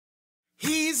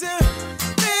He's a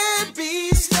red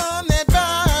beast on that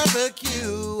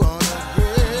barbecue, on the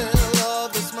grill or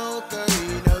the smoker.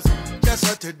 He knows just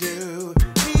what to do.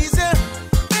 He's a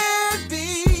red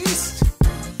beast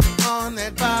on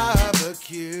that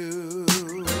barbecue.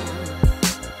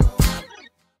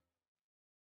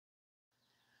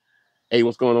 Hey,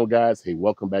 what's going on, guys? Hey,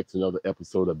 welcome back to another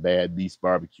episode of Bad Beast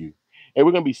Barbecue. Hey,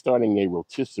 we're going to be starting a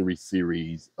rotisserie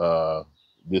series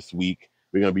this week.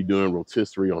 We're going to be doing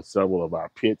rotisserie on several of our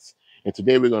pits. And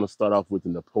today we're going to start off with the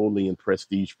Napoleon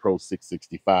Prestige Pro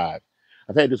 665.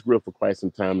 I've had this grill for quite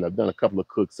some time, and I've done a couple of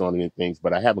cooks on it and things,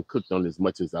 but I haven't cooked on it as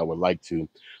much as I would like to.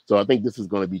 So I think this is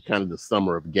going to be kind of the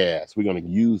summer of gas. We're going to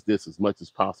use this as much as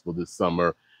possible this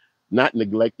summer, not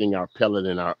neglecting our pellet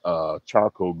and our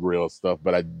charcoal grill stuff,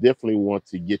 but I definitely want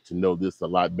to get to know this a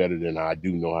lot better than I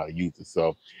do know how to use it.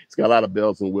 So it's got a lot of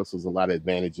bells and whistles, a lot of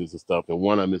advantages and stuff. And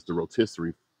one of them is the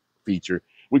rotisserie feature,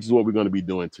 which is what we're going to be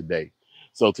doing today.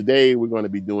 So today we're going to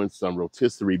be doing some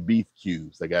rotisserie beef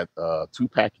cubes. I got 2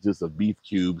 packages of beef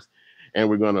cubes, and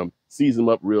we're going to season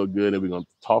them up real good, and we're going to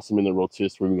toss them in the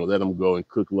rotisserie. We're going to let them go and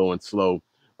cook low and slow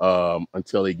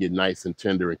until they get nice and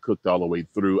tender and cooked all the way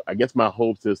through. I guess my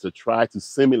hopes is to try to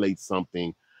simulate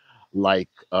something like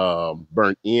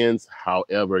burnt ends.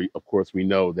 However, of course, we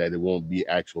know that it won't be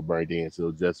actual burnt ends.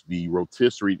 It'll just be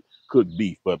rotisserie cooked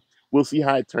beef, but we'll see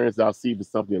how it turns out, see if it's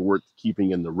something that worth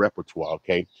keeping in the repertoire,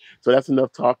 okay? So that's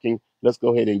enough talking. Let's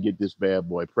go ahead and get this bad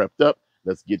boy prepped up.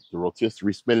 Let's get the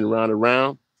rotisserie spinning round and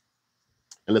round,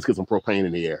 and let's get some propane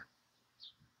in the air.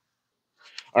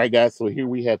 All right, guys, so here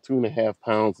we have 2.5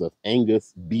 pounds of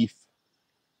Angus beef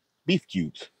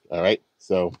cubes. All right,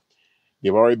 so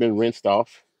they've already been rinsed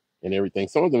off and everything.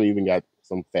 Some of them even got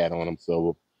some fat on them,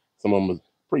 so some of them are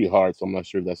pretty hard, so I'm not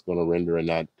sure if that's going to render or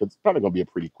not, because it's probably going to be a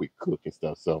pretty quick cook and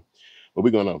stuff. So, but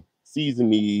we're going to season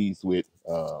these with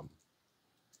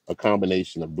a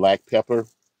combination of black pepper,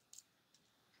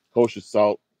 kosher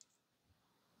salt,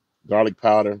 garlic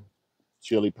powder,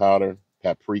 chili powder,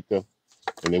 paprika,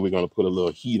 and then we're going to put a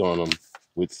little heat on them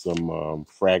with some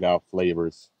Frag Out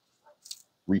Flavors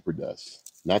Reaper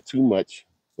Dust. Not too much,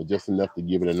 but just enough to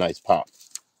give it a nice pop.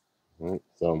 All right,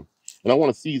 so, and I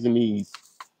want to season these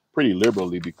pretty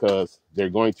liberally because they're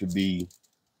going to be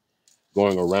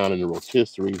going around in the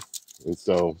rotisserie. And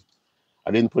so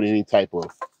I didn't put any type of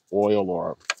oil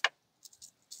or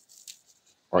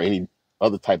any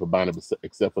other type of binder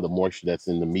except for the moisture that's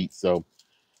in the meat. So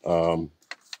I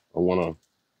want to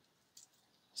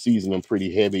season them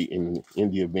pretty heavy in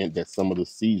the event that some of the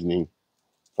seasoning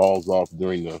falls off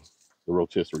during the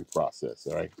rotisserie process.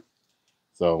 All right,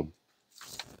 so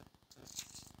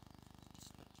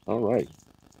all right,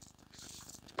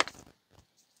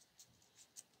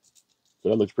 so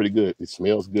that looks pretty good. It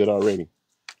smells good already.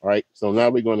 All right, so now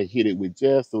we're going to hit it with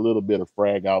just a little bit of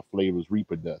Frag Out Flavors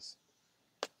Reaper Dust.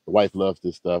 The wife loves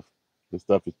this stuff. This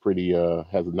stuff is pretty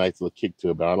has a nice little kick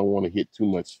to it, but I don't want to hit too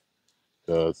much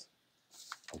because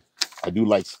I do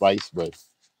like spice, but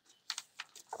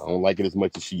I don't like it as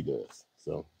much as she does.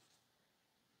 So,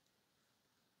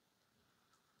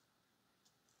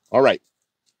 all right.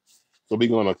 So we're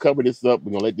going to cover this up. We're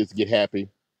going to let this get happy,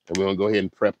 and we're going to go ahead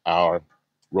and prep our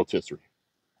rotisserie.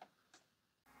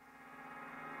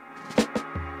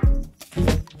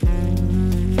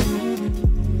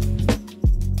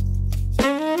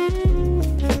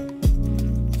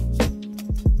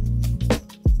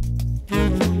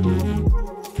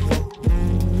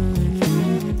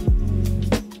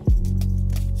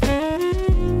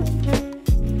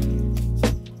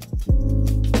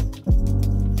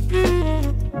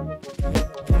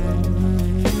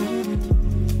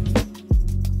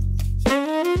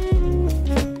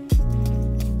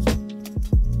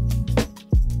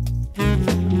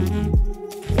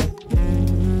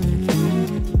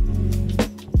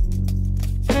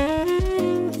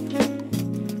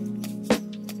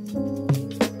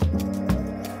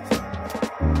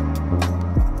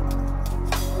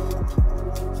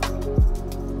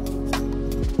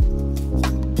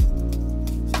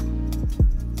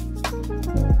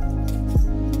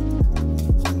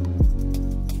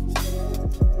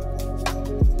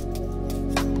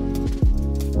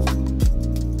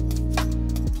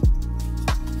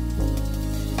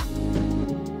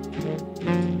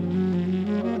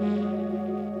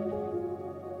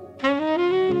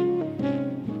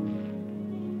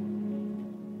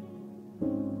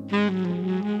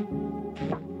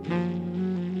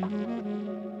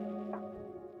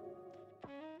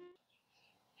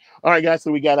 All right, guys,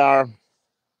 so we got our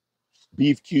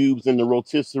beef cubes in the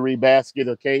rotisserie basket,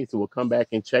 okay? So we'll come back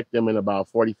and check them in about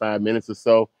 45 minutes or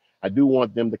so. I do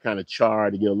want them to kind of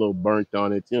char to get a little burnt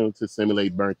on it, to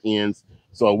simulate burnt ends.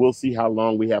 So we'll see how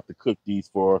long we have to cook these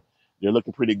for. They're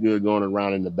looking pretty good going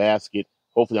around in the basket.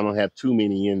 Hopefully I don't have too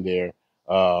many in there.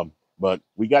 But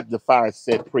we got the fire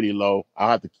set pretty low. I'll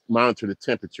have to monitor the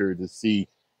temperature to see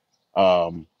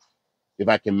if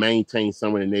I can maintain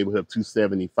somewhere in the neighborhood of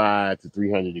 275 to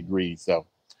 300 degrees. So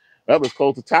let's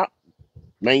close the top,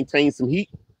 maintain some heat,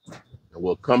 and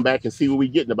we'll come back and see what we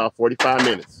get in about 45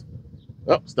 minutes.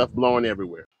 Oh, stuff blowing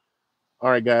everywhere. All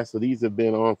right, guys, so these have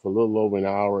been on for a little over an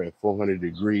hour at 400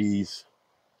 degrees.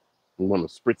 We want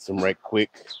to spritz them right quick.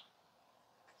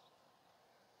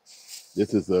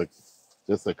 This is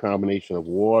just a combination of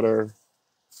water,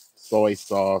 soy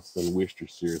sauce, and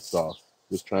Worcestershire sauce.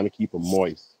 Just trying to keep them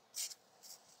moist.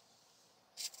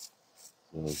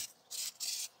 I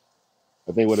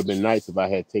think it would have been nice if I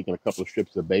had taken a couple of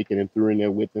strips of bacon and threw in there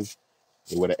with them.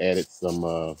 It would have added some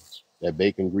that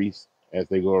bacon grease as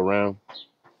they go around.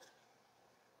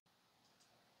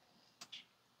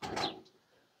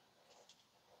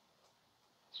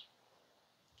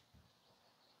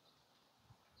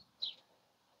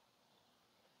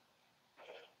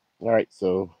 All right,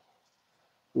 so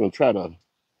we're gonna try to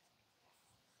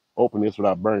open this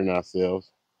without burning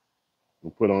ourselves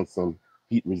and put on some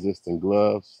heat-resistant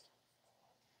gloves.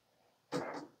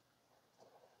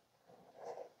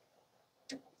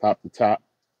 Pop the top.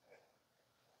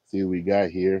 See what we got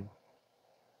here.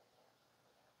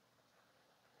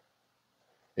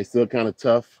 It's still kind of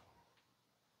tough.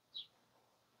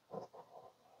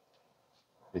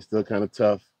 It's still kind of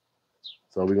tough.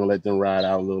 So we're gonna let them ride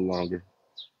out a little longer.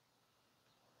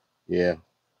 Yeah.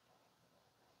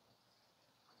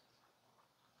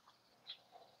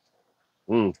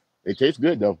 It tastes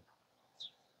good though.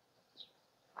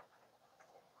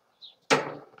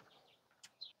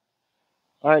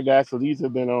 All right, guys, so these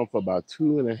have been on for about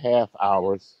 2.5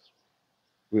 hours.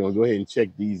 We're gonna go ahead and check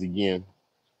these again.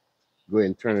 Go ahead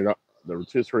and turn it up, the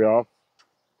rotisserie off.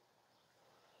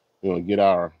 We're gonna get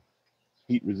our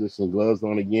heat-resistant gloves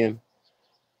on again.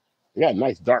 They got a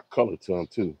nice dark color to them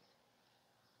too.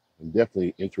 I'm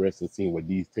definitely interested in seeing what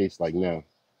these taste like now.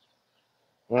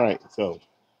 All right, so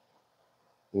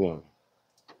we're gonna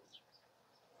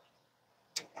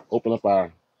open up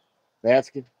our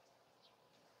basket,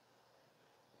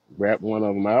 grab one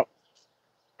of them out.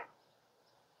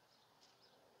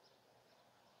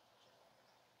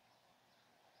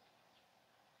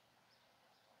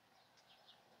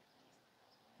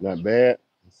 Not bad.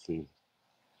 Let's see.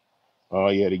 Oh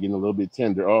yeah, they're getting a little bit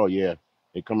tender. Oh yeah,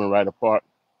 they're coming right apart.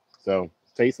 So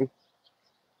taste them.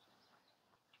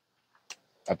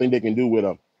 I think they can do with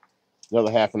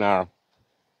another half an hour.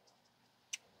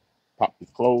 Pop this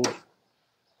close.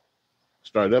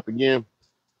 Start it up again.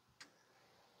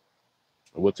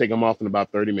 And we'll take them off in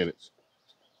about 30 minutes.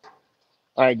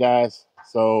 All right, guys.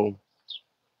 So,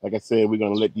 like I said, we're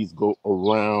going to let these go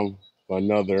around for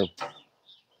another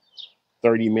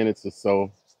 30 minutes or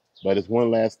so. But there's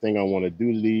one last thing I want to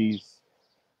do to these.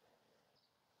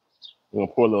 I'm going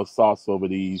to pour a little sauce over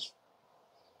these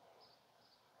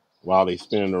while they're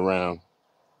spinning around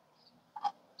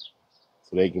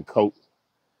so they can coat.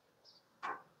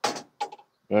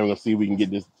 And I'm going to see if we can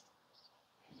get this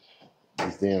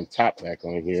damn top back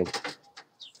on here.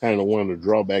 Kind of one of the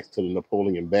drawbacks to the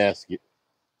Napoleon basket.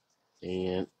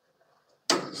 And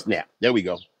snap. There we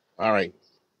go. All right.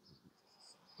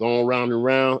 Going round and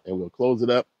round, and we'll close it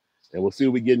up, and we'll see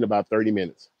what we get in about 30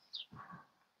 minutes.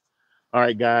 All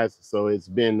right, guys. So it's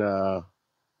been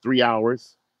 3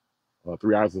 hours,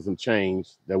 3 hours and some change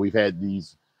that we've had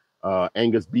these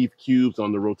Angus beef cubes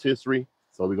on the rotisserie.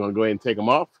 So we're going to go ahead and take them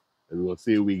off, and we're going to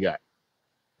see what we got.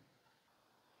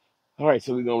 All right,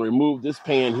 so we're going to remove this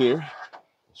pan here.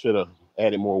 Should have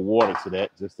added more water to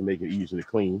that just to make it easier to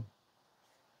clean.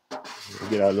 We'll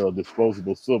get our little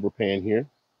disposable silver pan here.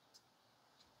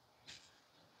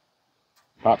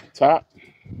 Pop the top.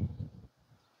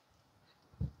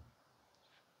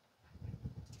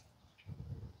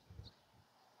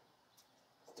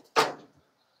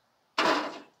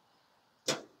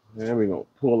 And we're going to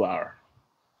pull our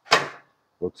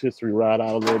rotisserie rod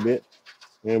out a little bit.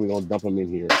 And we're going to dump them in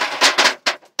here.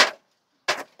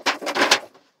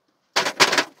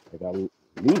 I got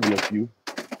losing a few.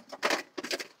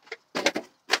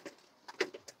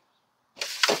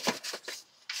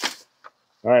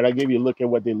 All right, I'll give you a look at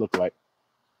what they look like.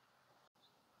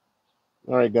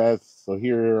 All right, guys, so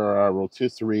here are our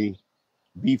rotisserie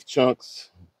beef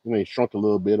chunks. They shrunk a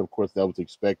little bit. Of course, that was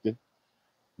expected.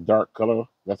 Dark color,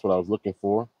 that's what I was looking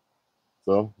for.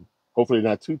 So hopefully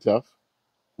not too tough.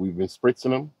 We've been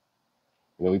spritzing them,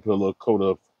 and then we put a little coat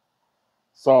of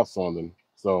sauce on them.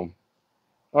 So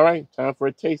All right, time for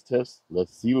a taste test.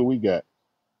 Let's see what we got.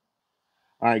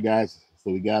 All right, guys.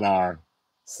 So we got our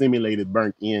simulated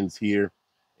burnt ends here,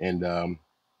 and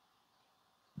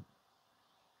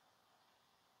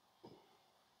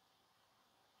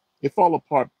they fall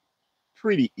apart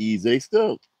pretty easy. They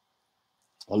still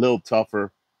a little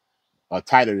tougher,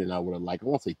 tighter than I would have liked. I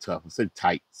won't say tough, I said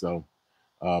tight. So,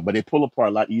 but they pull apart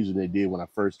a lot easier than they did when I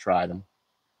first tried them.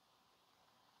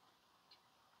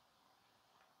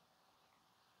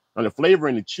 And the flavor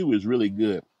in the chew is really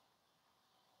good.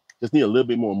 Just need a little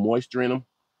bit more moisture in them.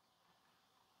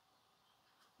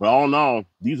 But all in all,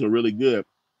 these are really good.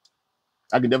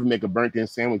 I can definitely make a burnt end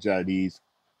sandwich out of these.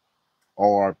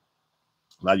 Or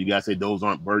a lot of you guys say those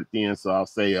aren't burnt end, so I'll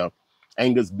say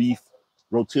Angus beef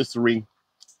rotisserie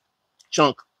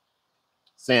chunk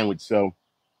sandwich. So,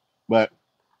 but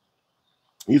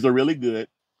these are really good.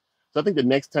 So I think the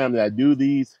next time that I do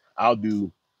these, I'll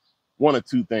do one or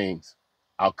two things.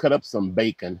 I'll cut up some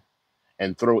bacon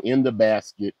and throw in the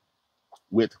basket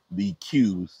with the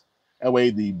cubes. That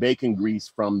way the bacon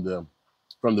grease from the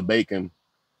bacon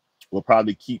will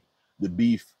probably keep the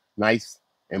beef nice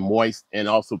and moist and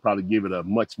also probably give it a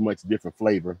much, much different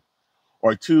flavor.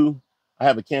 Or two, I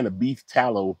have a can of beef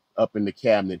tallow up in the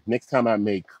cabinet. Next time I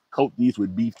make, coat these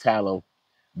with beef tallow,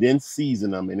 then season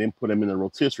them and then put them in a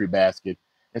rotisserie basket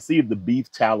and see if the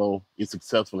beef tallow is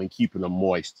successful in keeping them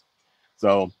moist.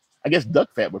 So I guess duck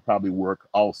fat would probably work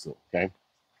also, okay?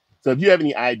 So if you have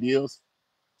any ideas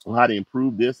on how to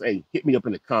improve this, hey, hit me up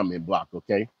in the comment block,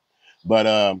 okay?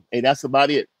 But hey, that's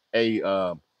about it. Hey,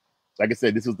 like I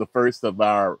said, this is the first of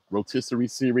our rotisserie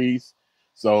series.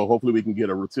 So hopefully we can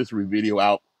get a rotisserie video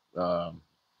out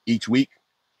each week.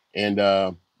 And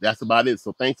that's about it.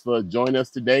 So thanks for joining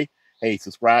us today. Hey,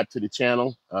 subscribe to the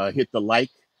channel, hit the like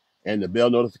and the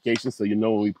bell notification so you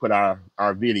know when we put our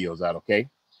videos out, okay?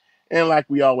 And like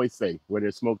we always say, where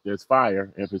there's smoke, there's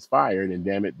fire. And if it's fire, then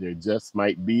damn it, there just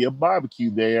might be a barbecue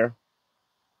there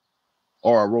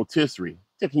or a rotisserie,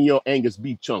 taking your Angus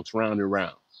beef chunks round and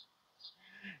round.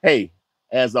 Hey,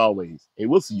 as always, hey,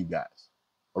 we'll see you guys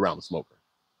around the smoker.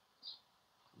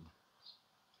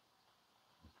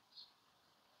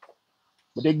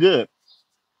 But they're good.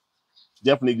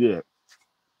 Definitely good.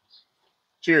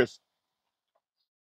 Cheers.